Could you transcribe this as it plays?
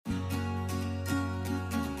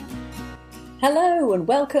Hello and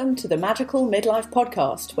welcome to the Magical Midlife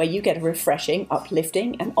Podcast, where you get a refreshing,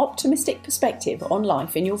 uplifting and optimistic perspective on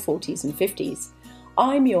life in your 40s and 50s.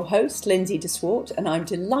 I'm your host, Lindsay DeSwart, and I'm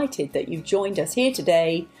delighted that you've joined us here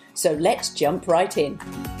today, so let's jump right in.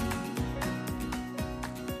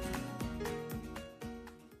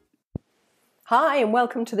 Hi and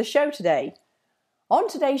welcome to the show today. On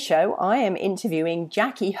today's show, I am interviewing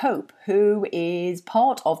Jackie Hope, who is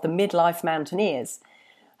part of the Midlife Mountaineers.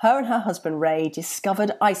 Her and her husband Ray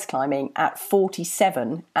discovered ice climbing at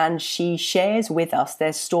 47, and she shares with us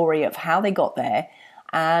their story of how they got there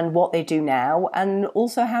and what they do now, and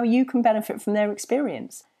also how you can benefit from their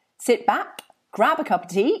experience. Sit back, grab a cup of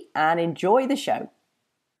tea, and enjoy the show.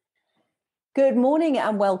 Good morning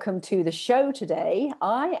and welcome to the show today.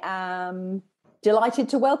 I am delighted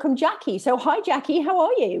to welcome Jackie. So hi Jackie, how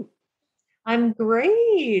are you? I'm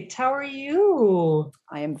great. How are you?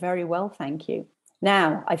 I am very well, thank you.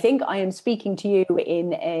 Now, I think I am speaking to you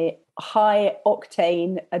in a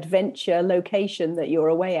high-octane adventure location that you're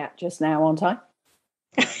away at just now, aren't I?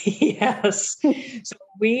 Yes. So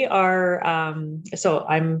we are,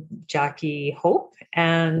 I'm Jackie Hope,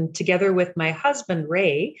 and together with my husband,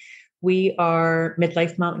 Ray, we are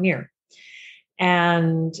Midlife Mountaineer.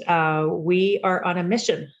 And we are on a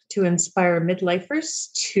mission to inspire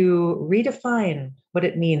midlifers to redefine what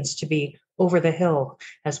it means to be over the hill,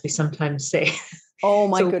 as we sometimes say. Oh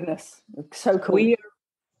my goodness. So cool.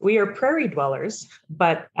 We are prairie dwellers,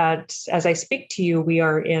 but as I speak to you, we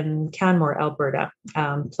are in Canmore, Alberta,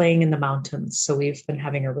 playing in the mountains. So we've been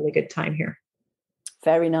having a really good time here.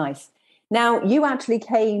 Very nice. Now, you actually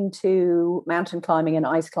came to mountain climbing and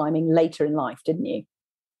ice climbing later in life, didn't you?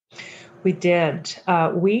 We did.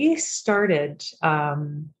 We started...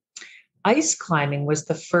 Ice climbing was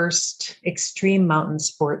the first extreme mountain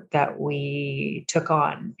sport that we took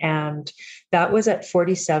on. And that was at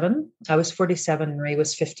 47. I was 47 and Ray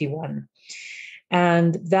was 51.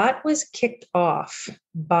 And that was kicked off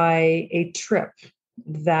by a trip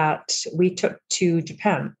that we took to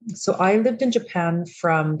Japan. So I lived in Japan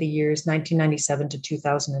from the years 1997 to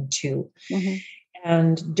 2002. Mm-hmm.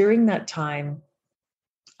 And during that time,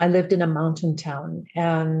 I lived in a mountain town,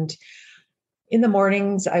 and in the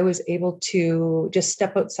mornings, I was able to just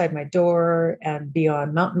step outside my door and be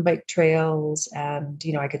on mountain bike trails. And,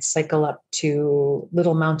 I could cycle up to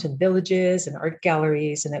little mountain villages and art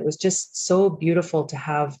galleries. And it was just so beautiful to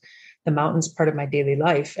have the mountains part of my daily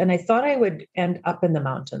life. And I thought I would end up in the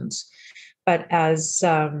mountains. But as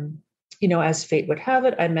fate would have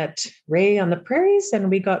it, I met Ray on the prairies and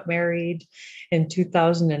we got married in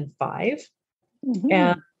 2005. Mm-hmm.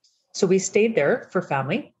 And so we stayed there for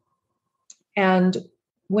family. And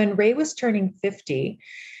when Ray was turning 50,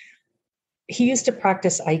 he used to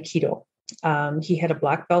practice Aikido. He had a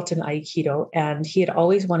black belt in Aikido, and he had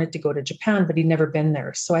always wanted to go to Japan, but he'd never been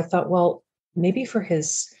there. So I thought, well, maybe for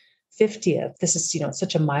his 50th, this is,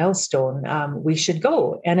 such a milestone, we should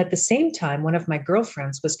go. And at the same time, one of my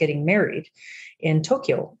girlfriends was getting married in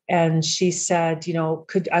Tokyo. And she said,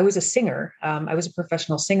 I was a singer. I was a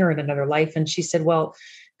professional singer in another life. And she said, well,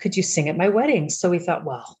 could you sing at my wedding? So we thought,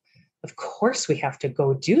 well, of course we have to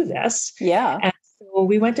go do this. Yeah. And so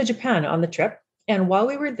we went to Japan on the trip. And while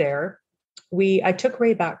we were there, I took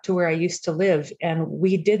Ray back to where I used to live, and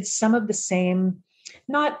we did some of the same,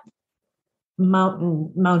 not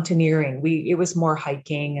mountaineering. It was more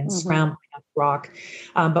hiking and scrambling up rock.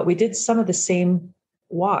 But we did some of the same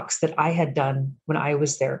walks that I had done when I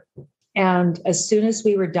was there. And as soon as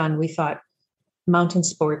we were done, we thought mountain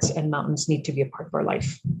sports and mountains need to be a part of our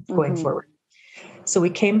life going forward. So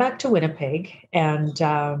we came back to Winnipeg and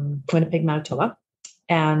Winnipeg, Manitoba,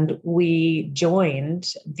 and we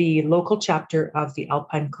joined the local chapter of the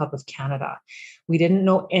Alpine Club of Canada. We didn't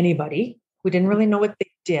know anybody. We didn't really know what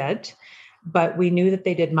they did, but we knew that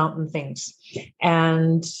they did mountain things.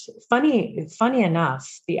 And funny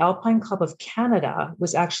enough, the Alpine Club of Canada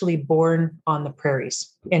was actually born on the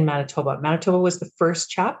prairies in Manitoba. Manitoba was the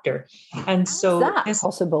first chapter. And so is that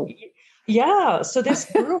possible? Yeah. So this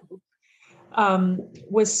group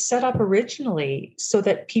was set up originally so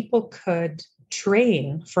that people could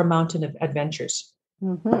train for mountain adventures.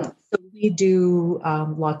 Mm-hmm. So we do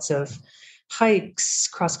lots of hikes,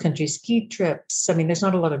 cross-country ski trips. I mean, there's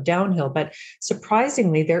not a lot of downhill, but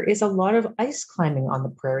surprisingly, there is a lot of ice climbing on the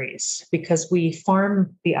prairies because we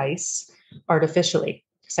farm the ice artificially.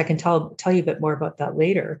 So I can tell you a bit more about that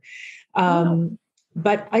later.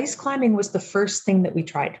 But ice climbing was the first thing that we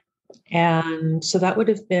tried. And so that would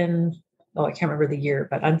have been, I can't remember the year,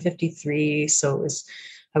 but I'm 53. So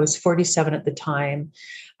I was 47 at the time.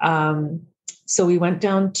 So we went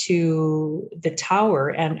down to the tower,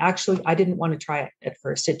 and actually I didn't want to try it at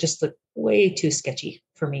first. It just looked way too sketchy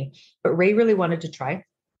for me, but Ray really wanted to try.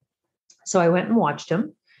 So I went and watched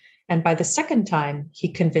him. And by the second time, he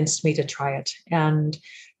convinced me to try it. And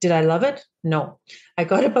did I love it? No. I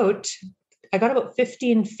got about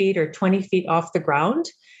 15 feet or 20 feet off the ground.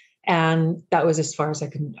 And that was as far as I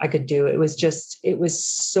could do. It was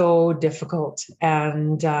so difficult.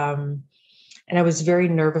 And I was very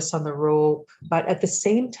nervous on the rope. But at the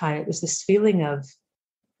same time, it was this feeling of,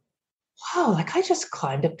 wow, like I just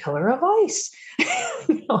climbed a pillar of ice.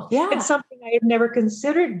 Yeah. It's something I had never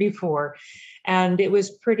considered before. And it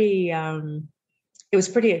was pretty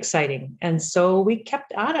exciting. And so we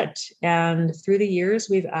kept at it. And through the years,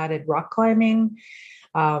 we've added rock climbing.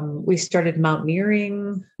 We started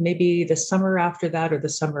mountaineering maybe the summer after that or the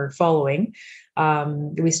summer following.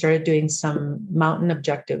 We started doing some mountain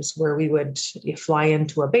objectives where we would fly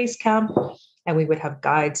into a base camp and we would have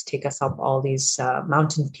guides take us up all these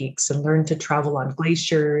mountain peaks and learn to travel on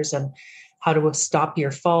glaciers and how to stop your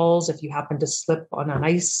falls if you happen to slip on an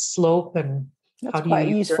ice slope, and that's how do quite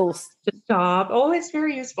you useful to stop. Oh, it's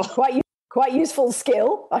very useful. Quite useful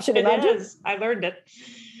skill, I should imagine. It is. I learned it.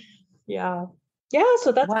 Yeah. Yeah.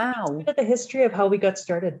 So that's the history of how we got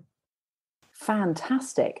started.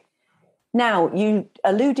 Fantastic. Now, you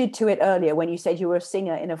alluded to it earlier when you said you were a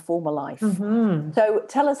singer in a former life. Mm-hmm. So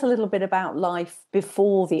tell us a little bit about life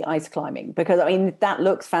before the ice climbing, because I mean, that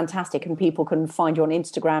looks fantastic and people can find you on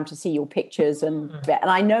Instagram to see your pictures. And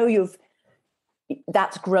I know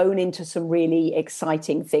that's grown into some really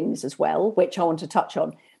exciting things as well, which I want to touch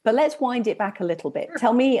on. But let's wind it back a little bit. Sure.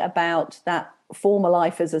 Tell me about that former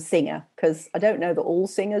life as a singer, because I don't know that all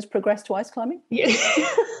singers progress to ice climbing. Yeah.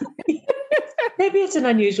 Maybe it's an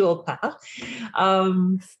unusual path.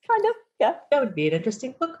 Kind of, yeah. That would be an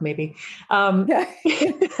interesting book, maybe.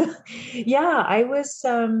 Yeah,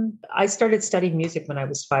 I started studying music when I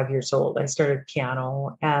was 5 years old. I started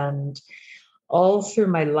piano, and all through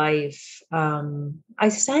my life, I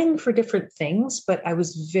sang for different things, but I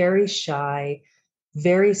was very shy,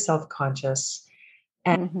 very self-conscious.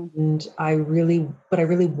 And I really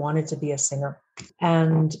wanted to be a singer.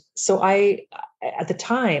 And so at the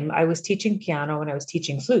time, I was teaching piano and I was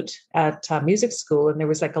teaching flute at music school. And there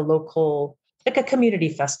was like a community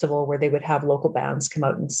festival where they would have local bands come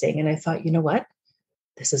out and sing. And I thought, you know what?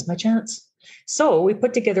 This is my chance. So we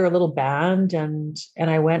put together a little band and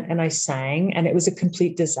I went and I sang, and it was a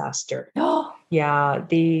complete disaster. Yeah.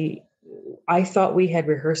 I thought we had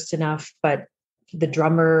rehearsed enough, but the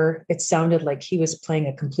drummer, it sounded like he was playing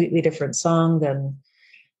a completely different song than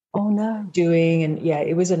doing. And yeah,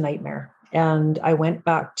 it was a nightmare. And I went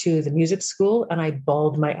back to the music school and I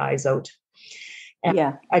bawled my eyes out.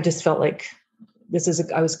 And I just felt like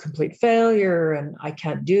I was a complete failure and I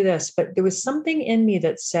can't do this. But there was something in me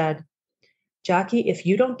that said, Jackie, if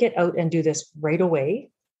you don't get out and do this right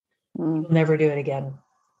away, you'll never do it again.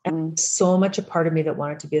 And so much a part of me that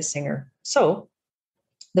wanted to be a singer. So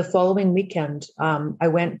the following weekend, I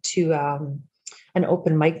went to an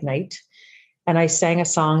open mic night and I sang a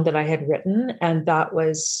song that I had written. And that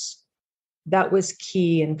was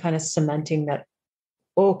key in kind of cementing that,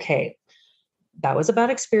 okay, that was a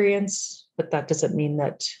bad experience, but that doesn't mean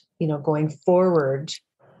that, going forward,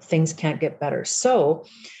 things can't get better. So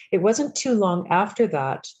it wasn't too long after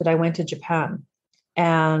that I went to Japan.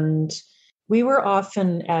 And we were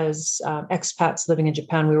often, as expats living in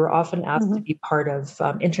Japan, we were often asked to be part of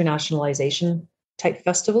internationalization type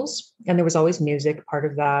festivals. And there was always music part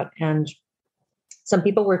of that. And some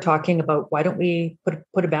people were talking about, why don't we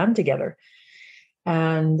put a band together?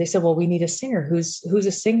 And they said, well, we need a singer. Who's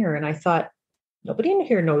a singer? And I thought, nobody in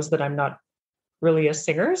here knows that I'm not really a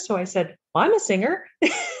singer. So I said, well, I'm a singer.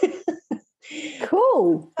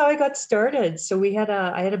 Cool. That's how I got started. So I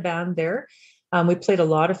had a band there. We played a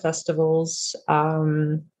lot of festivals.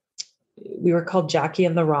 We were called Jackie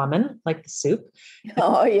and the Ramen, like the soup.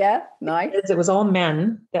 Oh, yeah. Nice. It was all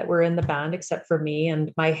men that were in the band except for me.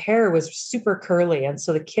 And my hair was super curly. And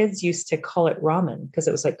so the kids used to call it ramen because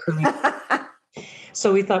it was like curly.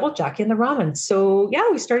 So we thought, well, Jackie and the Ramen. So yeah,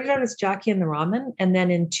 we started out as Jackie and the Ramen. And then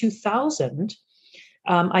in 2000,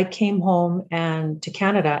 I came home to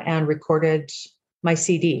Canada and recorded my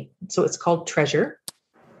CD. So it's called Treasure.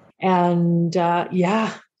 And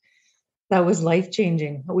that was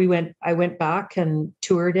life-changing. I went back and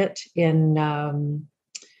toured it in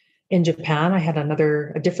Japan. I had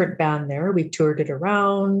a different band there. We toured it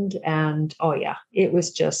around, and it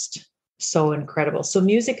was just so incredible. So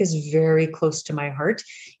music is very close to my heart,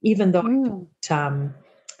 even though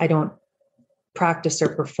I don't practice or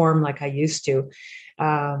perform like I used to.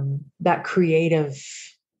 That creative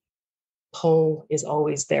pull is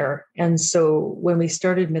always there. And so when we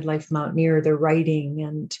started Midlife Mountaineer, the writing,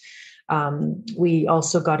 and we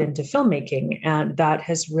also got into filmmaking, and that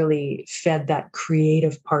has really fed that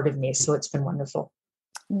creative part of me. So it's been wonderful.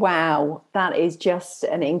 Wow, that is just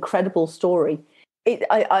an incredible story.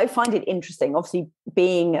 I find it interesting, obviously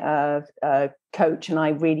being a coach, and I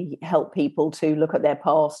really help people to look at their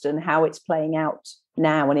past and how it's playing out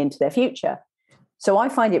now and into their future. So I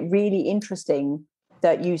find it really interesting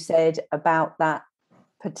that you said about that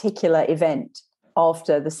particular event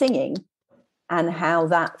after the singing and how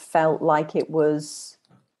that felt like it was,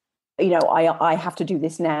 I have to do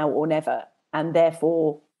this now or never. And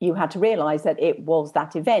therefore you had to realize that it was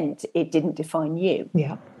that event. It didn't define you.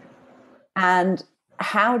 Yeah. And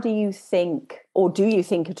how do you think, or do you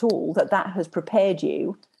think at all, that that has prepared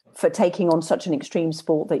you for taking on such an extreme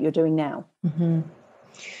sport that you're doing now? Mm-hmm.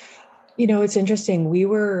 It's interesting.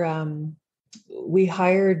 We're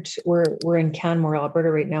in Canmore,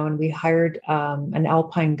 Alberta right now, and we hired an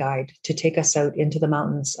alpine guide to take us out into the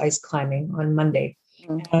mountains ice climbing on Monday.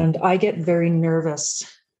 Mm-hmm. And I get very nervous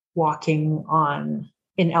walking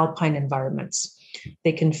in alpine environments.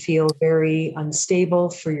 They can feel very unstable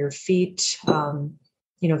for your feet.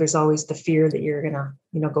 There's always the fear that you're gonna,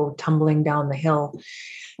 go tumbling down the hill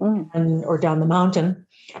or down the mountain.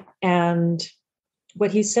 And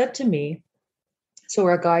what he said to me, so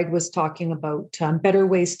our guide was talking about better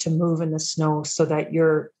ways to move in the snow so that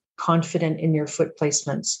you're confident in your foot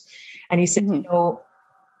placements. And he said, mm-hmm.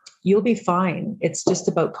 You'll be fine. It's just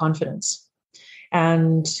about confidence.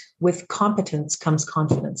 And with competence comes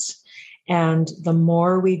confidence. And the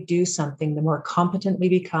more we do something, the more competent we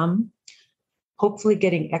become, hopefully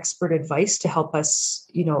getting expert advice to help us,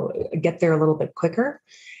 get there a little bit quicker.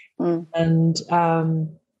 Mm. And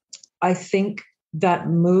I think that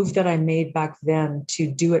move that I made back then to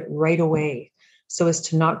do it right away, so as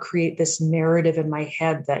to not create this narrative in my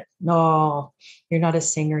head that, no, you're not a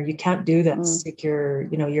singer, you can't do this, like you're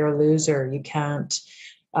a loser, you can't,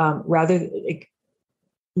 rather like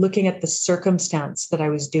looking at the circumstance that I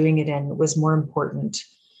was doing it in was more important.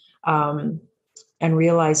 And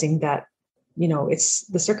realizing that, it's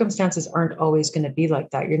the circumstances aren't always going to be like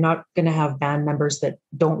that. You're not going to have band members that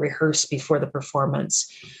don't rehearse before the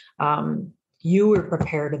performance. You were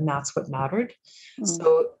prepared, and that's what mattered. Mm.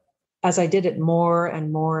 So as I did it more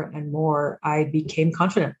and more and more, I became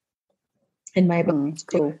confident in my ability to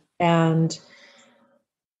do it. And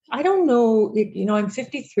I don't know, I'm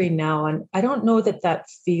 53 now, and I don't know that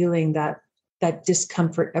feeling, that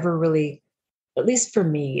discomfort ever really, at least for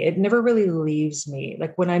me, it never really leaves me.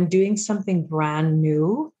 Like when I'm doing something brand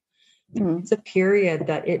new, it's a period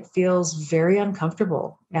that it feels very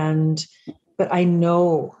uncomfortable. But I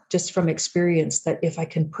know just from experience that if I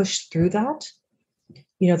can push through that,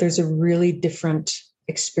 there's a really different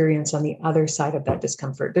experience on the other side of that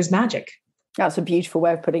discomfort. There's magic. That's a beautiful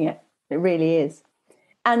way of putting it. It really is.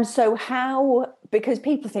 And so because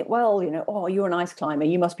people think, well, you're an ice climber,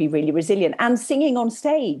 you must be really resilient. And singing on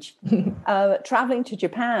stage, traveling to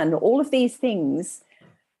Japan, all of these things,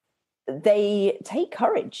 they take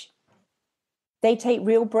courage. They take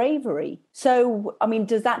real bravery. So, I mean,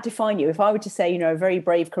 does that define you? If I were to say, a very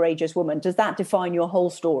brave, courageous woman, does that define your whole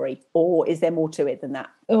story? Or is there more to it than that?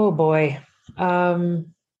 Oh, boy. I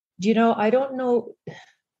don't know.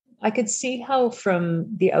 I could see how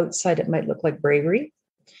from the outside it might look like bravery.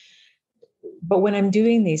 But when I'm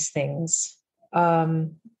doing these things,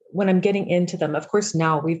 when I'm getting into them, of course,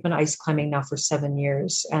 now we've been ice climbing now for 7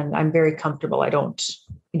 years, and I'm very comfortable. I don't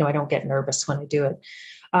get nervous when I do it.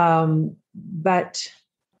 But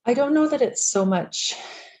I don't know that it's so much,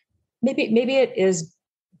 maybe it is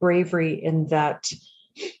bravery in that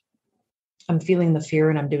I'm feeling the fear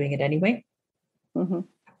and I'm doing it anyway.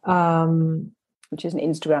 Mm-hmm. Which is an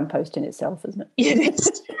Instagram post in itself, isn't it? It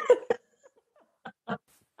is.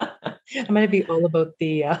 I'm going to be all about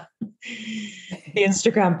the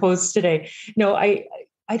Instagram posts today. No, I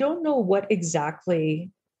don't know what exactly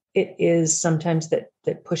it is sometimes that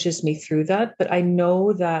pushes me through that, but I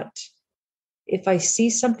know that if I see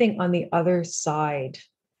something on the other side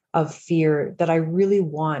of fear that I really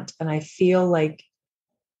want, and I feel like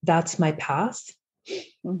that's my path,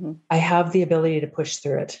 I have the ability to push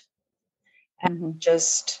through it and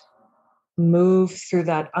just move through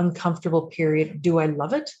that uncomfortable period. Do I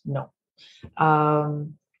love it? No.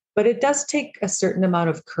 But it does take a certain amount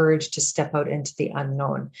of courage to step out into the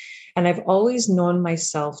unknown. And I've always known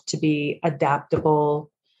myself to be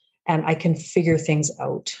adaptable, and I can figure things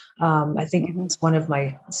out. I think it's one of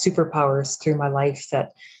my superpowers through my life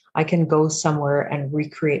that I can go somewhere and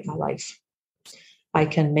recreate my life. I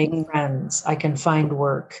can make friends. I can find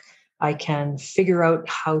work. I can figure out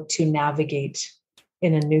how to navigate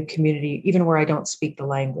in a new community, even where I don't speak the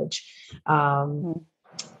language.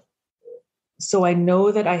 So I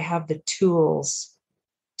know that I have the tools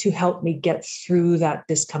to help me get through that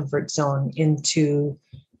discomfort zone into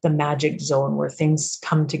the magic zone where things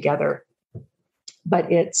come together.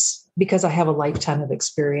 But it's because I have a lifetime of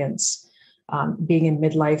experience. Being in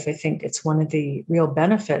midlife, I think it's one of the real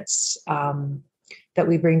benefits that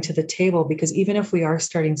we bring to the table, because even if we are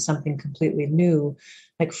starting something completely new,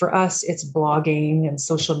 like for us, it's blogging and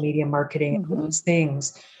social media marketing and those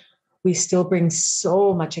things, we still bring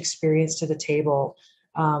so much experience to the table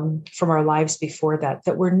from our lives before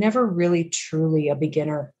that we're never really truly a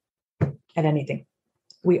beginner at anything.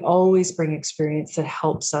 We always bring experience that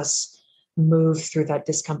helps us move through that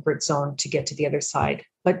discomfort zone to get to the other side.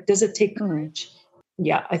 But does it take courage?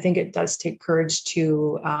 Yeah, I think it does take courage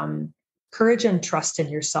to courage and trust in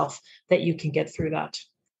yourself that you can get through that.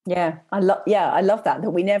 Yeah, I love that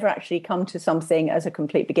we never actually come to something as a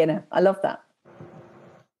complete beginner. I love that.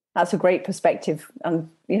 That's a great perspective, and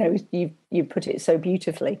you put it so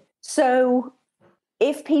beautifully. So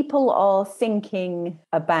if people are thinking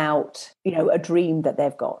about, a dream that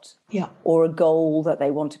they've got, or a goal that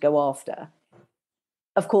they want to go after,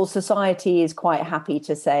 of course, society is quite happy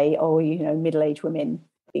to say, oh, middle-aged women,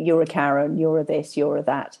 you're a Karen, you're a this, you're a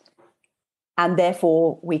that. And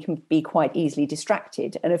therefore, we can be quite easily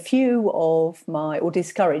distracted. And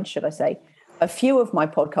discouraged, should I say, a few of my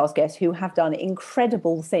podcast guests who have done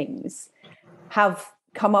incredible things have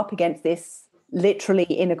come up against this literally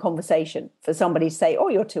in a conversation, for somebody to say, oh,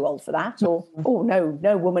 you're too old for that, or, oh,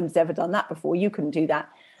 no woman's ever done that before, you couldn't do that.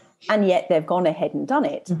 And yet they've gone ahead and done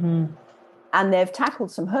it. And they've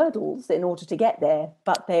tackled some hurdles in order to get there,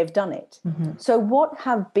 but they've done it. So what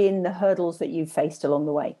have been the hurdles that you've faced along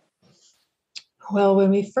the way? Well, when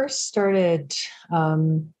we first started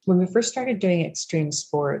doing extreme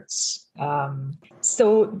sports,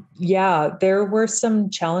 there were some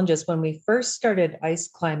challenges when we first started ice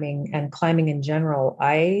climbing and climbing in general.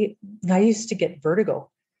 I used to get vertigo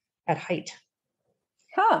at height.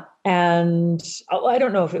 And I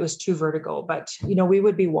don't know if it was true vertigo, but we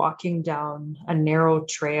would be walking down a narrow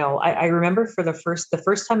trail. I remember for the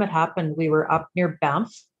first time it happened, we were up near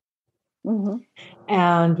Banff.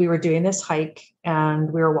 And we were doing this hike,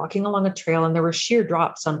 and we were walking along a trail, and there were sheer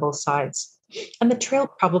drops on both sides. And the trail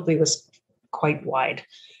probably was quite wide.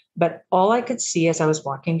 But all I could see as I was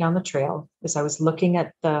walking down the trail is I was looking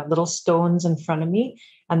at the little stones in front of me,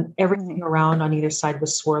 and everything around on either side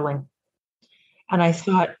was swirling. And I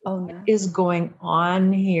thought, what is going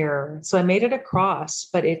on here? So I made it across,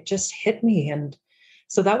 but it just hit me. And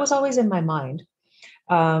so that was always in my mind.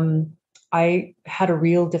 I had a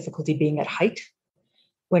real difficulty being at height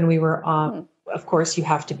when we were on. Of course, you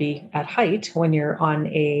have to be at height when you're on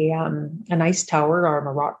an ice tower or on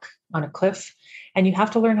a rock on a cliff, and you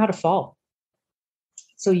have to learn how to fall.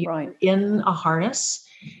 So you're in a harness,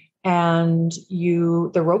 and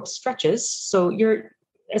the rope stretches. So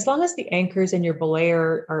as long as the anchors and your belay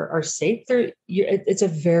are safe, it's a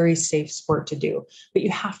very safe sport to do. But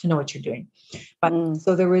you have to know what you're doing. But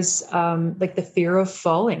so there was the fear of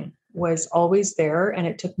falling was always there. And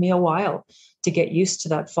it took me a while to get used to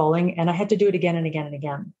that falling. And I had to do it again and again and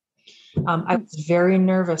again. I was very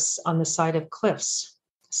nervous on the side of cliffs.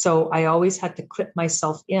 So I always had to clip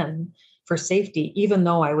myself in for safety, even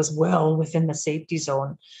though I was well within the safety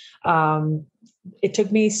zone. It took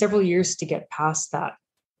me several years to get past that.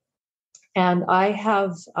 And I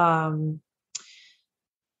have,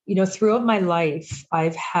 throughout my life,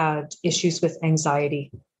 I've had issues with anxiety.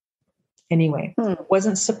 Anyway, it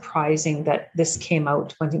wasn't surprising that this came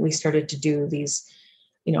out when we started to do these,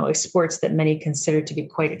 sports that many consider to be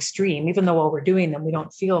quite extreme, even though while we're doing them, we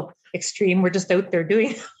don't feel extreme. We're just out there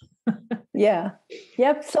doing them. Yeah.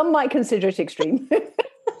 Yep. Some might consider it extreme.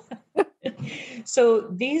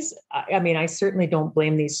 So I certainly don't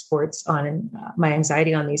blame these sports on my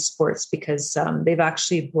anxiety on these sports, because they've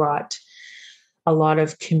actually brought a lot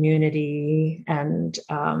of community and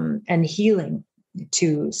healing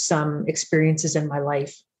to some experiences in my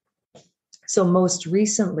life. So most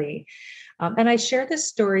recently, and I share this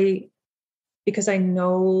story because I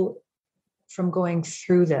know from going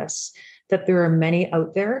through this that there are many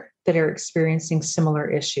out there that are experiencing similar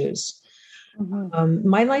issues.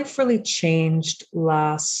 My life really changed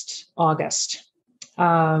last August.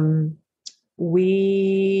 My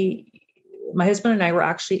husband and I were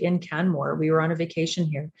actually in Canmore. We were on a vacation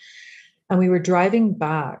here, and we were driving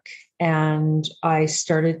back, and I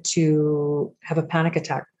started to have a panic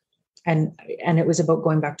attack, and it was about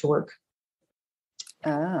going back to work.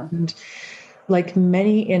 And like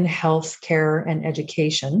many in healthcare and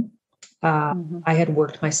education, I had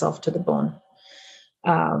worked myself to the bone.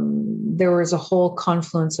 There was a whole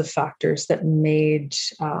confluence of factors that made,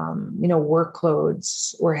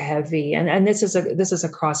 workloads were heavy, and this is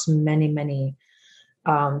across many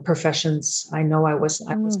professions. I know I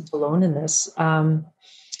wasn't alone in this.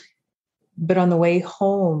 But on the way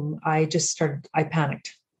home, I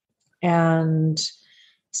panicked and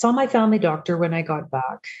saw my family doctor when I got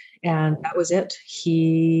back. And that was it.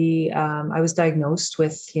 I was diagnosed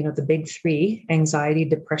with, the big three: anxiety,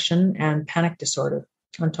 depression, and panic disorder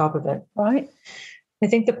on top of it. Right. I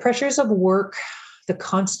think the pressures of work, the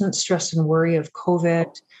constant stress and worry of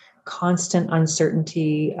COVID, constant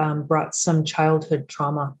uncertainty, brought some childhood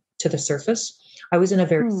trauma to the surface. I was in a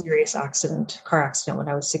very serious car accident when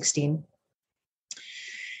I was 16.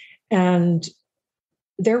 And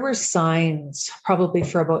there were signs probably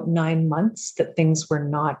for about 9 months that things were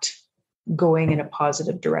not going in a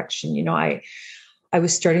positive direction. I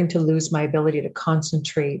was starting to lose my ability to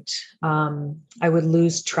concentrate. I would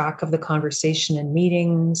lose track of the conversation in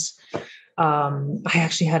meetings. I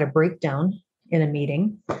actually had a breakdown in a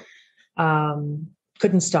meeting,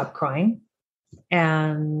 couldn't stop crying,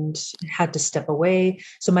 and had to step away.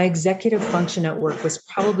 So my executive function at work was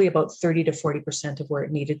probably about 30 to 40% of where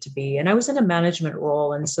it needed to be. And I was in a management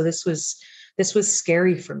role. And so this was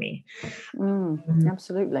scary for me.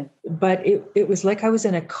 Absolutely. But it was like I was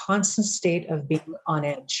in a constant state of being on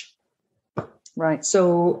edge. Right.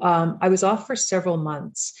 So I was off for several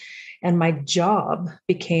months, and my job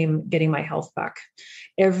became getting my health back.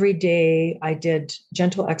 Every day I did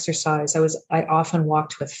gentle exercise. I often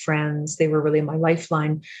walked with friends. They were really my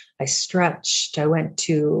lifeline. I stretched. I went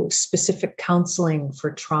to specific counseling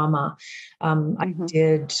for trauma. I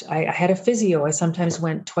had a physio. I sometimes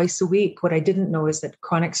went twice a week. What I didn't know is that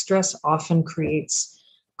chronic stress often creates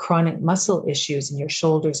chronic muscle issues in your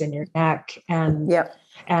shoulders and your neck.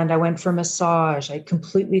 And I went for massage. I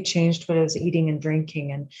completely changed what I was eating and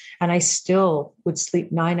drinking. And I still would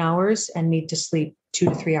sleep 9 hours and need to sleep 2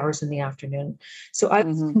 to 3 hours in the afternoon. So I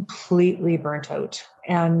was completely burnt out.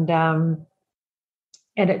 And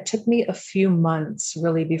it took me a few months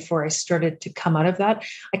really before I started to come out of that.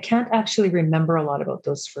 I can't actually remember a lot about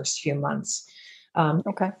those first few months.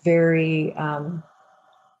 Very,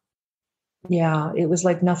 it was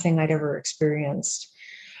like nothing I'd ever experienced.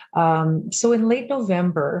 So in late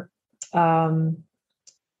November,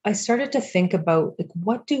 I started to think about, like,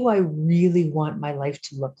 what do I really want my life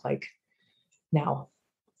to look like now?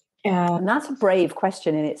 And that's a brave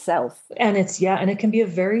question in itself. And it can be a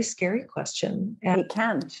very scary question. It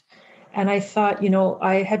can. And I thought,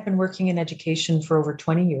 I had been working in education for over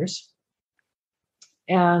 20 years.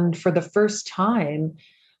 And for the first time,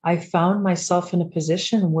 I found myself in a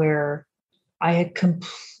position where I had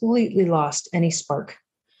completely lost any spark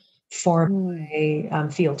for my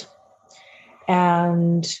field.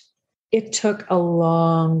 And it took a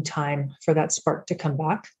long time for that spark to come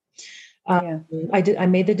back. I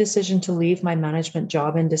made the decision to leave my management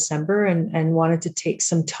job in December and wanted to take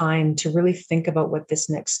some time to really think about what this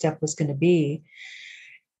next step was going to be.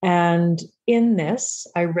 And in this,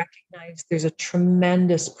 I recognized there's a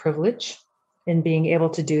tremendous privilege in being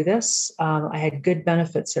able to do this. I had good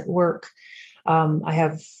benefits at work. I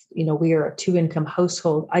have, we are a 2-income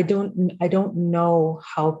household. I don't know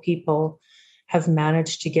how people have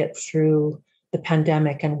managed to get through the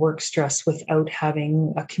pandemic and work stress without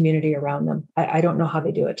having a community around them. I don't know how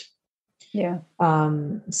they do it. Yeah.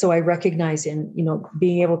 So I recognize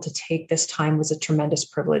being able to take this time was a tremendous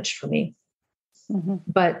privilege for me.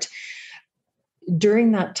 But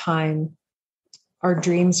during that time, our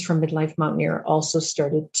dreams for Midlife Mountaineer also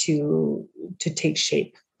started to take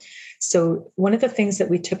shape. So one of the things that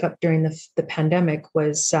we took up during the pandemic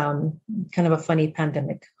was kind of a funny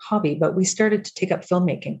pandemic hobby, but we started to take up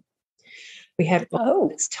filmmaking. We had all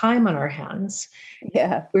this time on our hands.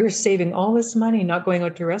 Yeah. We were saving all this money, not going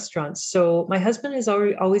out to restaurants. So my husband has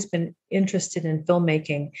always been interested in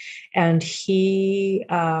filmmaking, and we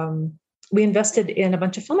invested in a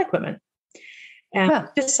bunch of film equipment and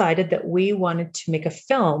decided that we wanted to make a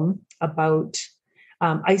film about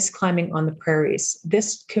ice climbing on the prairies.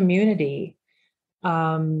 This community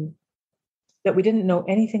that we didn't know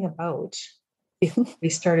anything about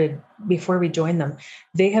before we joined them,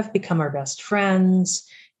 they have become our best friends.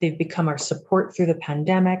 They've become our support through the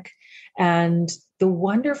pandemic. And the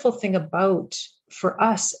wonderful thing for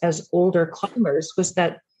us as older climbers was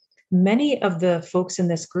that many of the folks in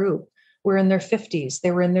this group were in their 50s. They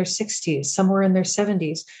were in their 60s. Some were in their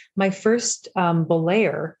 70s. My first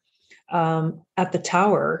belayer at the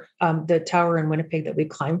tower in Winnipeg that we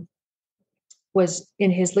climbed, was in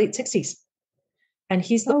his late 60s. And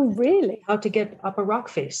he's the Oh, one really? how to get up a rock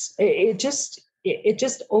face. It just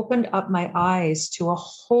opened up my eyes to a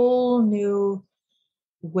whole new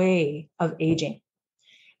way of aging.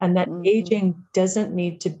 And that Hmm. aging doesn't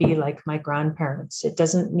need to be like my grandparents. It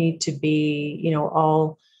doesn't need to be,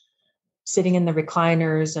 all sitting in the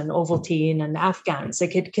recliners and Ovaltine and Afghans.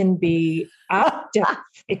 Like it can be active.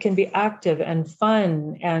 It can be active and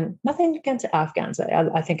fun, and nothing against Afghans.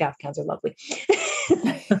 I think Afghans are lovely.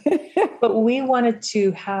 But we wanted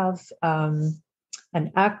to have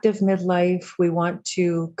an active midlife. We want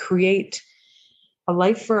to create a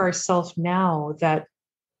life for ourselves now that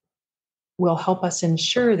will help us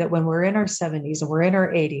ensure that when we're in our 70s and we're in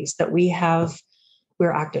our 80s, that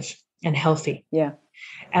we're active and healthy. Yeah.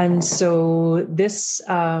 And so this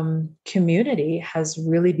community has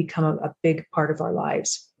really become a big part of our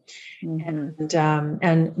lives. Hmm.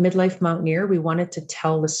 And Midlife Mountaineer, we wanted to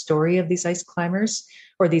tell the story of these ice climbers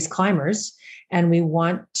or these climbers, and we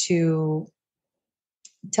want to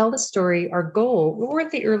tell the story. Our goal, we're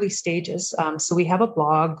at the early stages. So we have a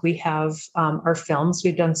blog, we have our films.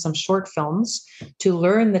 We've done some short films to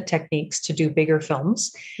learn the techniques to do bigger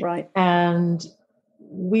films. Right. And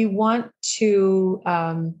we want to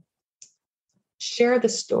share the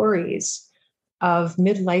stories of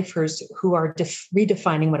midlifers who are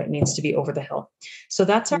redefining what it means to be over the hill. So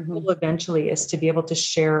that's our Hmm. goal eventually, is to be able to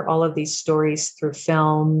share all of these stories through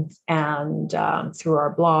film and through our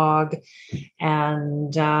blog,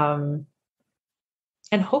 and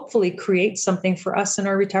hopefully create something for us in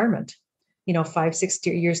our retirement. 5, 6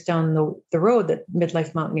 years down the road, that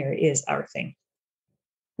Midlife Mountaineer is our thing.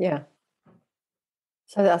 Yeah.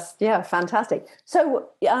 So that's, yeah, fantastic. So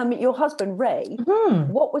your husband, Ray,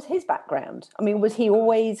 Hmm. what was his background? I mean, was he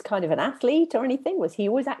always kind of an athlete or anything? Was he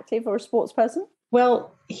always active or a sports person?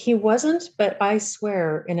 Well, he wasn't, but I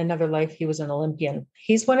swear in another life he was an Olympian.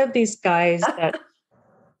 He's one of these guys that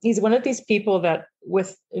he's one of these people that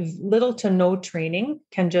with little to no training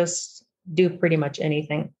can just do pretty much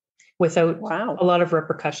anything without a Wow. lot of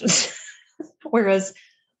repercussions. Whereas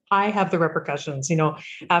I have the repercussions,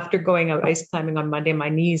 after going out ice climbing on Monday, my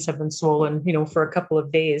knees have been swollen, for a couple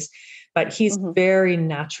of days, but he's Hmm. very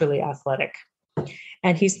naturally athletic.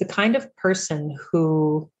 And he's the kind of person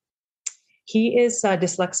who he is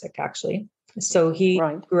dyslexic, actually. So he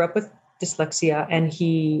Right. grew up with dyslexia, and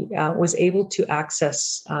he was able to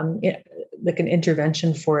access like an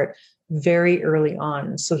intervention for it very early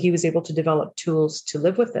on. So he was able to develop tools to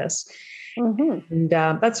live with this. Hmm. And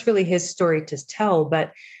that's really his story to tell.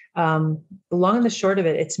 But the long and the short of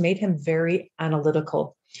it, it's made him very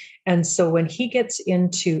analytical. And so when he gets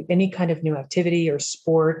into any kind of new activity or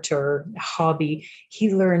sport or hobby,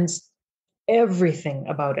 he learns everything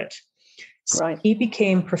about it. So Right. he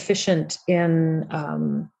became proficient in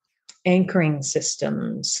anchoring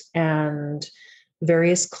systems and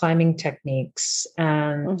various climbing techniques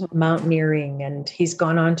and Hmm. mountaineering, and he's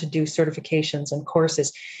gone on to do certifications and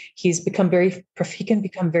courses. He can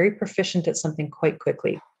become very proficient at something quite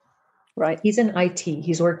quickly. Right. He's in IT.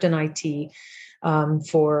 He's worked in IT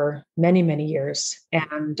for many, many years,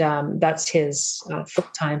 and that's his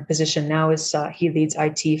full-time position now. Is he leads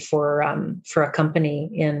IT for a company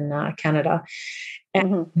in Canada,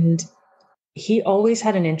 Hmm. and he always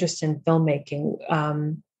had an interest in filmmaking.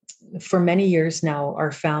 For many years now,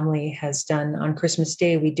 our family has done, on Christmas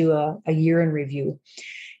Day, we do a year in review,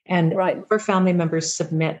 and Right. our family members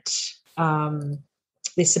submit.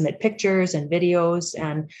 They submit pictures and videos,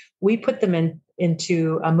 and we put them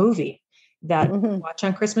into a movie that we Hmm. watch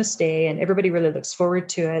on Christmas Day, and everybody really looks forward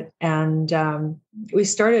to it. And we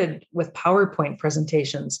started with PowerPoint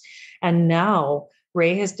presentations, and now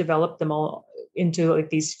Ray has developed them all into like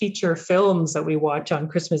these feature films that we watch on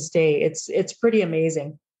Christmas Day. It's pretty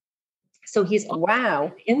amazing. So he's always had Wow.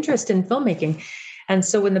 an interest in filmmaking, and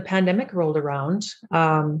so when the pandemic rolled around.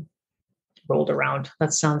 That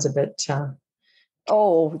sounds a bit.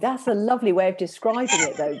 Oh, that's a lovely way of describing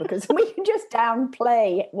it, though, because we can just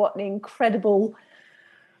downplay what an incredible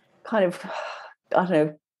kind of, I don't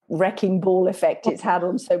know, wrecking ball effect it's had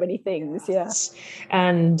on so many things. Yeah. Yes.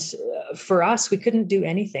 And for us, we couldn't do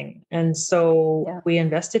anything. And so Yeah. we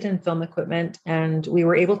invested in film equipment, and we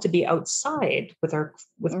were able to be outside with our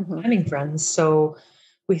Hmm. climbing friends. So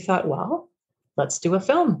we thought, well, let's do a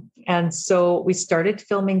film. And so we started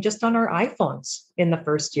filming just on our iPhones in the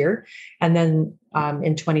first year. And then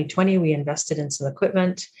in 2020, we invested in some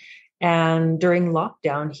equipment. And during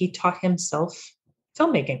lockdown, he taught himself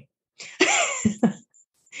filmmaking.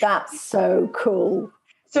 That's so cool.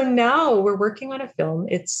 So now we're working on a film.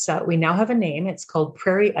 It's we now have a name. It's called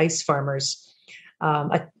Prairie Ice Farmers,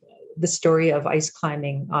 um, a, the story of ice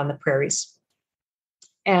climbing on the prairies.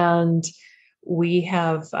 And we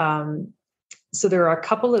have, so there are a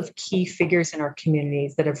couple of key figures in our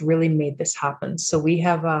communities that have really made this happen. So we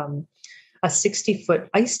have a 60-foot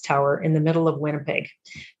ice tower in the middle of Winnipeg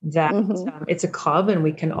that it's a club and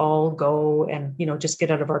we can all go and, just get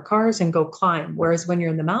out of our cars and go climb. Whereas when you're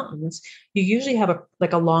in the mountains, you usually have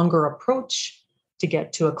a longer approach to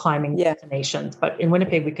get to a climbing destination. But in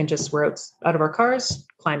Winnipeg, we're out of our cars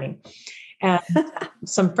climbing. And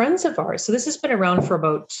some friends of ours, so this has been around for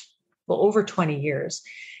about, over 20 years.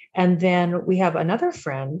 And then we have another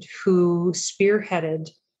friend who spearheaded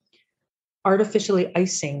artificially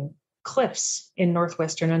icing cliffs in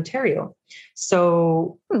northwestern Ontario.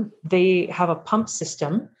 So they have a pump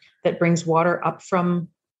system that brings water up from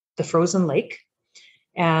the frozen lake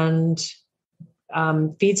and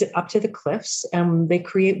feeds it up to the cliffs, and they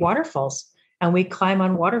create waterfalls. And we climb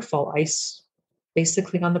on waterfall ice,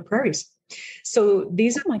 basically on the prairies. So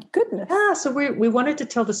these are, my goodness. Yeah, so we wanted to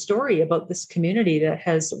tell the story about this community that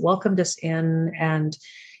has welcomed us in, and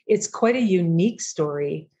it's quite a unique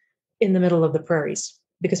story in the middle of the prairies,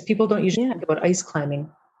 because people don't usually think about ice climbing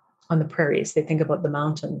on the prairies. They think about the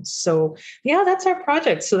mountains. So yeah, that's our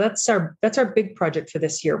project. So that's our big project for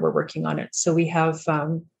this year. We're working on it. So we have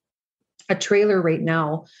a trailer right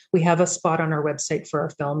now. We have a spot on our website for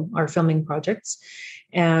our filming projects.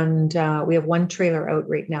 And we have one trailer out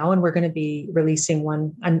right now, and we're going to be releasing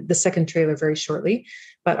the second trailer very shortly.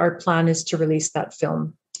 But our plan is to release that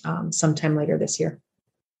film sometime later this year.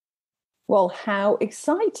 Well, how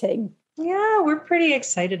exciting. Yeah, we're pretty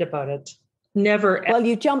excited about it. Never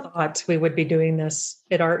thought we would be doing this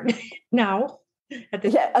at art now.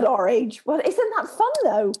 At our age. Well, isn't that fun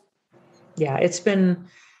though? Yeah,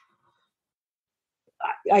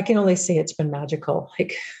 I can only say it's been magical.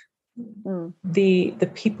 Like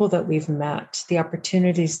the people that we've met, the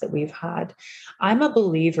opportunities that we've had. I'm a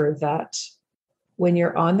believer that when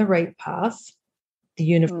you're on the right path, the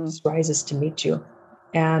universe rises to meet you.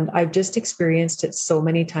 And I've just experienced it so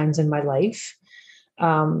many times in my life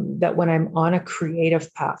that when I'm on a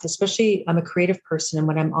creative path, especially I'm a creative person, and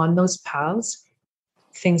when I'm on those paths,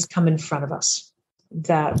 things come in front of us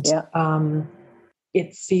that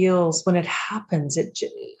it feels, when it happens,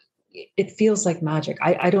 it feels like magic.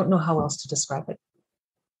 I don't know how else to describe it.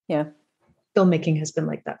 Yeah. Filmmaking has been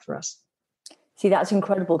like that for us. See, that's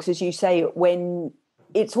incredible, because as you say, when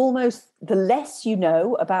it's almost the less you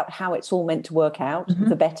know about how it's all meant to work out,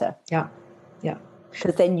 the better. Yeah. Yeah.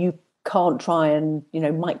 Because then you can't try and,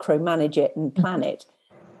 micromanage it and plan it.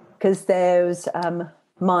 Because there's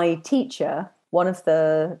my teacher, one of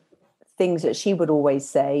the things that she would always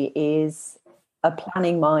say is a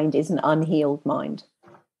planning mind is an unhealed mind.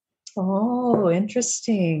 Oh,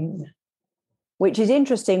 interesting. Which is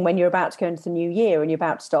interesting when you're about to go into the new year and you're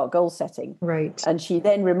about to start goal setting. Right. And she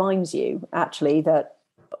then reminds you actually that,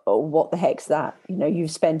 what the heck's that? You've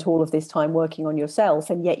spent all of this time working on yourself,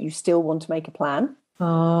 and yet you still want to make a plan.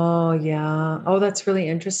 Oh, yeah. Oh, that's really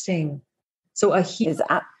interesting. So a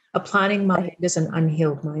planning mind is an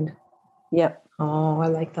unhealed mind. Yeah. Oh, I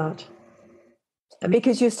like that.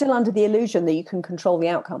 Because you're still under the illusion that you can control the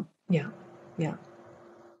outcome. Yeah. Yeah.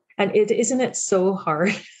 And isn't it so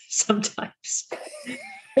hard sometimes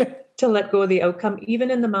to let go of the outcome? Even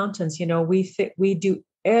in the mountains, we do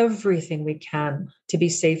everything we can to be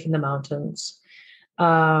safe in the mountains.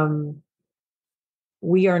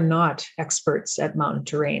 We are not experts at mountain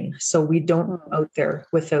terrain, so we don't go out there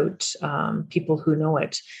without people who know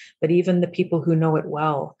it. But even the people who know it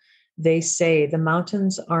well, they say the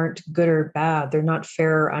mountains aren't good or bad. They're not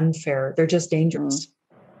fair or unfair. They're just dangerous.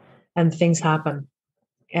 And things happen.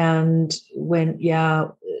 And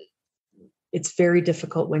it's very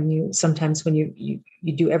difficult when you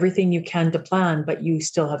do everything you can to plan, but you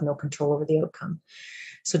still have no control over the outcome.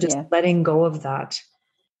 So just letting go of that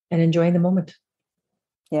and enjoying the moment.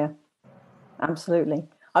 Yeah, absolutely.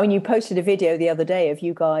 I mean, you posted a video the other day of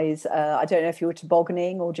you guys, I don't know if you were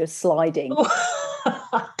tobogganing or just sliding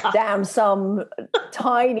down some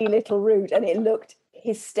tiny little route, and it looked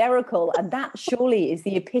hysterical. And that surely is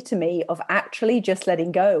the epitome of actually just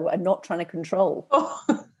letting go and not trying to control. Oh,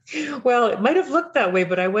 well, it might have looked that way,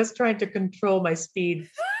 but I was trying to control my speed.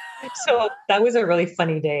 So that was a really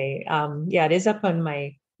funny day. It's up on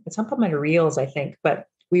my reels, I think. But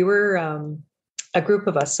we were a group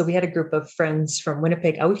of us. So we had a group of friends from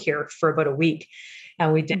Winnipeg out here for about a week.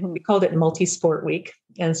 And we called it multi-sport week.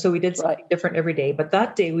 And so we did something different every day. But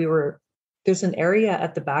that day there's an area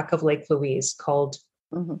at the back of Lake Louise called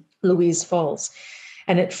Louise Falls.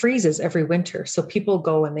 And it freezes every winter. So people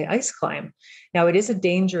go and they ice climb. Now it is a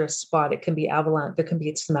dangerous spot. It can be avalanche. There can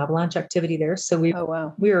be some avalanche activity there. So we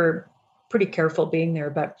were pretty careful being there.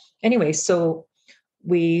 But anyway, so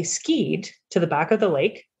we skied to the back of the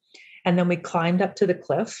lake, and then we climbed up to the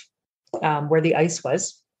cliff where the ice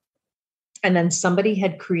was. And then somebody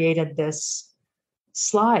had created this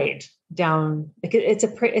slide down.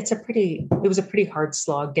 It was a pretty hard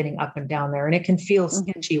slog getting up and down there, and it can feel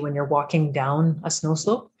sketchy when you're walking down a snow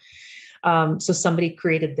slope. So somebody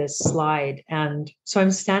created this slide, and so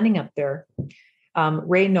I'm standing up there.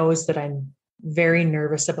 Ray knows that I'm very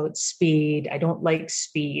nervous about speed. I don't like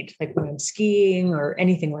speed, like when I'm skiing or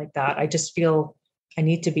anything like that. I just feel I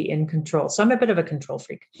need to be in control. So I'm a bit of a control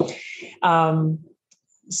freak.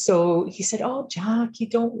 So he said, "Oh, Jackie,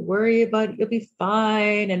 don't worry about it. You'll be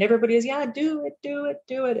fine." And everybody is, "Yeah, do it, do it,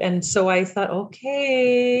 do it." And so I thought,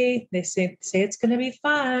 okay, they say it's going to be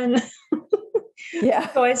fun.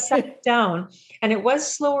 Yeah. So I sat down, and it was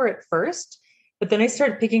slower at first, but then I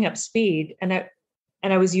started picking up speed, and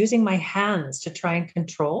I was using my hands to try and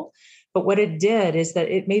control. But what it did is that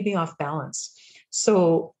it made me off balance.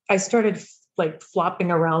 So I started like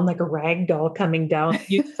flopping around like a rag doll coming down.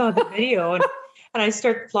 You saw the video, and I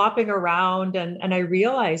started flopping around, and I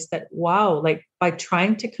realized that, wow, like by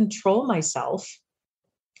trying to control myself,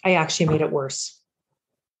 I actually made it worse.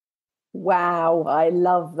 Wow, I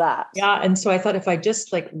love that. Yeah. And so I thought, if I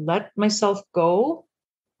just like let myself go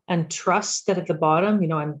and trust that at the bottom,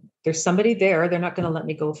 there's somebody there, they're not going to let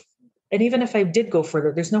me go. And even if I did go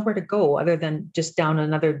further, there's nowhere to go other than just down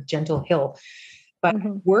another gentle hill. But I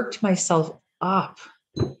worked myself up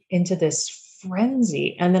into this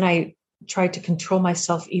frenzy. And then I tried to control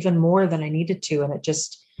myself even more than I needed to. And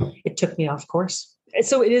it took me off course.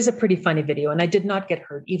 So it is a pretty funny video. And I did not get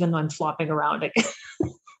hurt, even though I'm flopping around.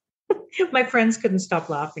 My friends couldn't stop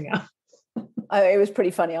laughing at. It was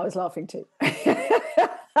pretty funny. I was laughing too.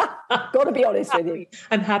 Got to be honest with you.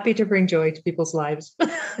 I'm happy to bring joy to people's lives.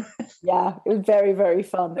 Yeah, it was very, very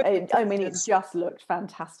fun. It just looked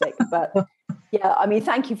fantastic. But yeah,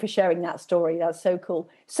 thank you for sharing that story. That's so cool.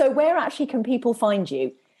 So where actually can people find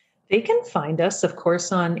you? They can find us, of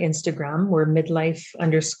course, on Instagram. We're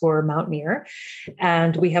midlife_mountaineer.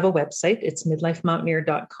 And we have a website. It's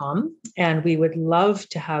midlifemountaineer.com. And we would love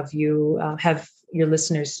to have you, have your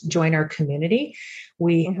listeners join our community.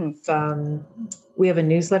 We have a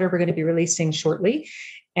newsletter we're going to be releasing shortly.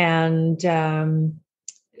 And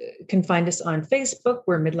can find us on Facebook.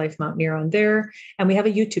 We're Midlife Mountaineer on there. And we have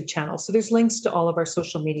a YouTube channel. So there's links to all of our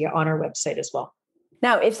social media on our website as well.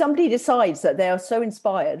 Now, if somebody decides that they are so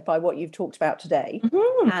inspired by what you've talked about today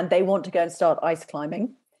and they want to go and start ice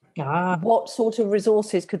climbing, what sort of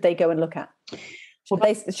resources could they go and look at?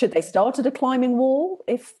 Should they start at a climbing wall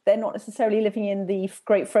if they're not necessarily living in the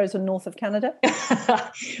great frozen north of Canada?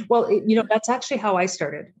 Well, that's actually how I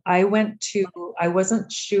started. I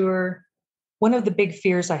wasn't sure. One of the big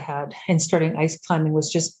fears I had in starting ice climbing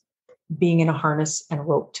was just being in a harness and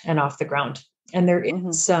roped and off the ground. And there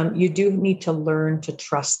is you do need to learn to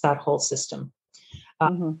trust that whole system.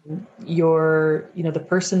 The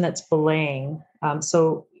person that's belaying.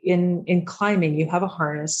 So in climbing, you have a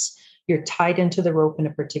harness, you're tied into the rope in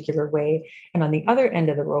a particular way. And on the other end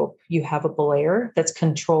of the rope, you have a belayer that's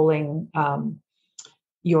controlling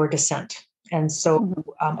your descent. And so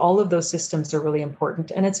all of those systems are really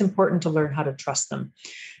important, and it's important to learn how to trust them.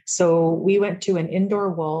 So we went to an indoor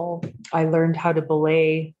wall. I learned how to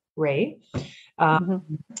belay Ray.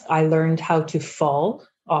 I learned how to fall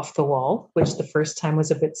off the wall, which the first time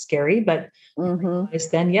was a bit scary, but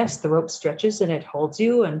then, yes, the rope stretches and it holds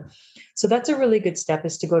you. And so that's a really good step,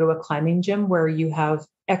 is to go to a climbing gym where you have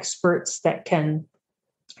experts that can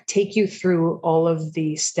take you through all of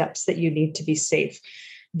the steps that you need to be safe.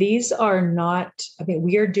 These are not,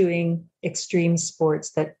 we are doing extreme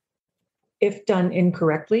sports that, if done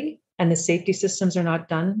incorrectly and the safety systems are not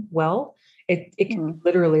done well, it can be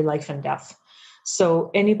literally life and death. So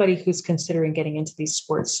anybody who's considering getting into these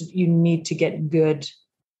sports, you need to get good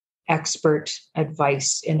expert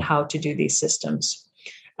advice in how to do these systems.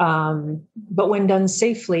 But when done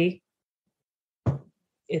safely,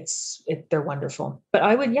 they're wonderful. But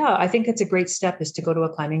I think it's a great step is to go to a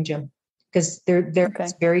climbing gym, because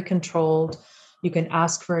it's very controlled. You can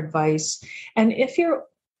ask for advice. And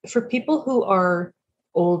for people who are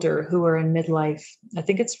older, who are in midlife, I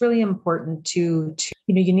think it's really important to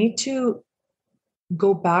you need to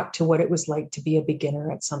go back to what it was like to be a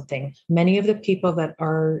beginner at something. Many of the people that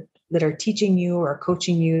are teaching you or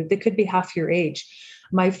coaching you, they could be half your age.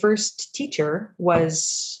 My first teacher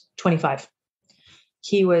was 25.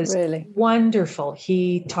 He was really wonderful.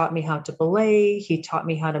 He taught me how to belay. He taught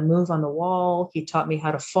me how to move on the wall. He taught me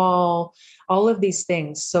how to fall, all of these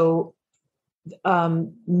things. So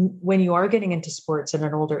when you are getting into sports at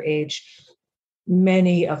an older age,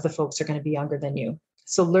 many of the folks are going to be younger than you.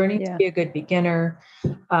 So learning to be a good beginner,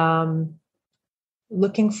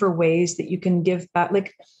 looking for ways that you can give back.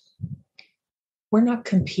 Like, we're not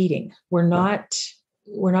competing. We're not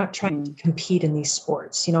trying to compete in these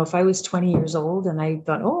sports. You know, if I was 20 years old and I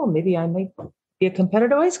thought, oh, maybe I might be a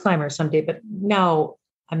competitive ice climber someday, but no,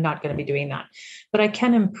 I'm not going to be doing that. But I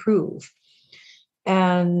can improve.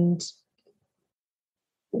 And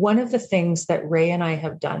one of the things that Ray and I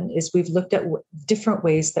have done is we've looked at different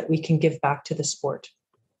ways that we can give back to the sport.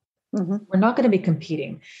 We're not going to be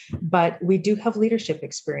competing, but we do have leadership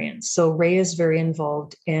experience. So Ray is very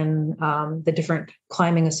involved in the different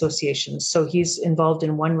climbing associations. So he's involved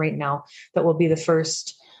in one right now that will be the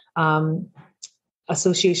first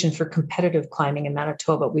association for competitive climbing in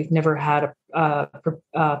Manitoba. We've never had a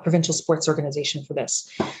provincial sports organization for this.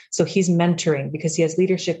 So he's mentoring, because he has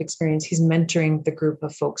leadership experience. He's mentoring the group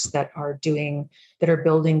of folks that are building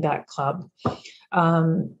that club.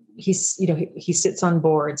 He sits on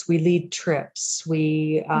boards. We lead trips.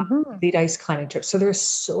 We lead ice climbing trips. So there's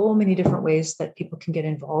so many different ways that people can get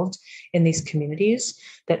involved in these communities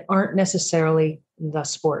that aren't necessarily the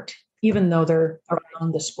sport, even though they're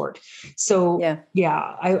around the sport. So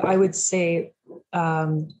I would say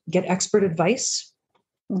get expert advice,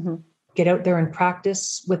 get out there and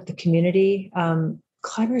practice with the community.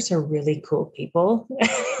 Climbers are really cool people.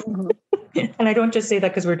 And I don't just say that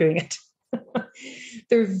because we're doing it.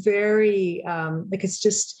 They're very, it's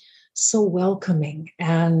just so welcoming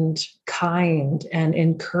and kind and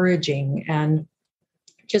encouraging and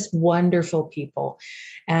just wonderful people,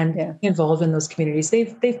 and involved in those communities.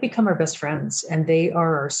 They've become our best friends, and they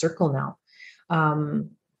are our circle now.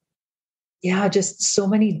 Just so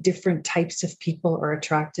many different types of people are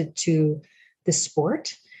attracted to the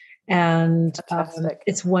sport, and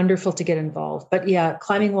it's wonderful to get involved. But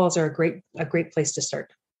climbing walls are a great place to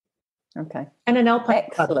start. Okay. And an alpine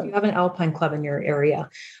club. If you have an alpine club in your area,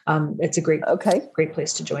 it's a great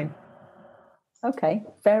place to join. Okay.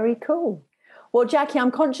 Very cool. Well, Jackie,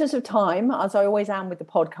 I'm conscious of time, as I always am with the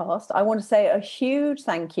podcast. I want to say a huge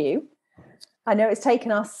thank you. I know it's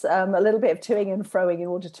taken us a little bit of toing and froing in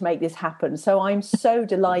order to make this happen. So I'm so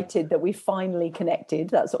delighted that we finally connected.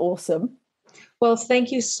 That's awesome. Well,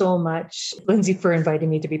 thank you so much, Lindsay, for inviting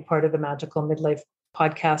me to be part of the Magical Midlife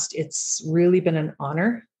podcast. It's really been an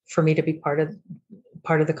honor for me to be part of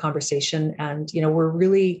the conversation. And, we're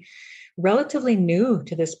really relatively new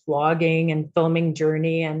to this blogging and filming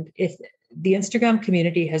journey. And if the Instagram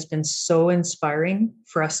community has been so inspiring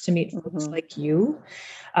for us to meet folks like you,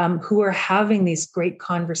 who are having these great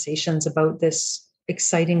conversations about this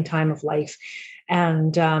exciting time of life.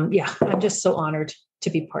 And I'm just so honored to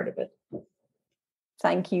be part of it.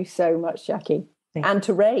 Thank you so much, Jackie. And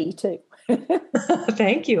to Ray too.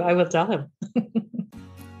 Thank you. I will tell him.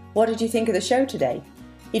 What did you think of the show today?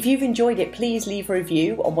 If you've enjoyed it, please leave a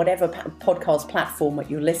review on whatever podcast platform that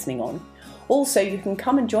you're listening on. Also, you can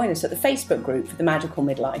come and join us at the Facebook group for the Magical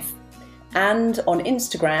Midlife. And on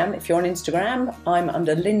Instagram, if you're on Instagram, I'm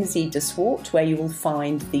under Lindsay de Swart, where you will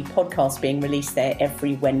find the podcast being released there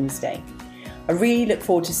every Wednesday. I really look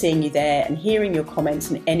forward to seeing you there and hearing your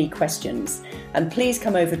comments and any questions. And please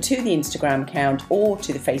come over to the Instagram account or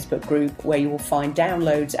to the Facebook group, where you will find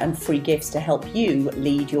downloads and free gifts to help you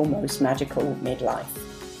lead your most magical midlife.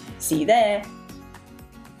 See you there.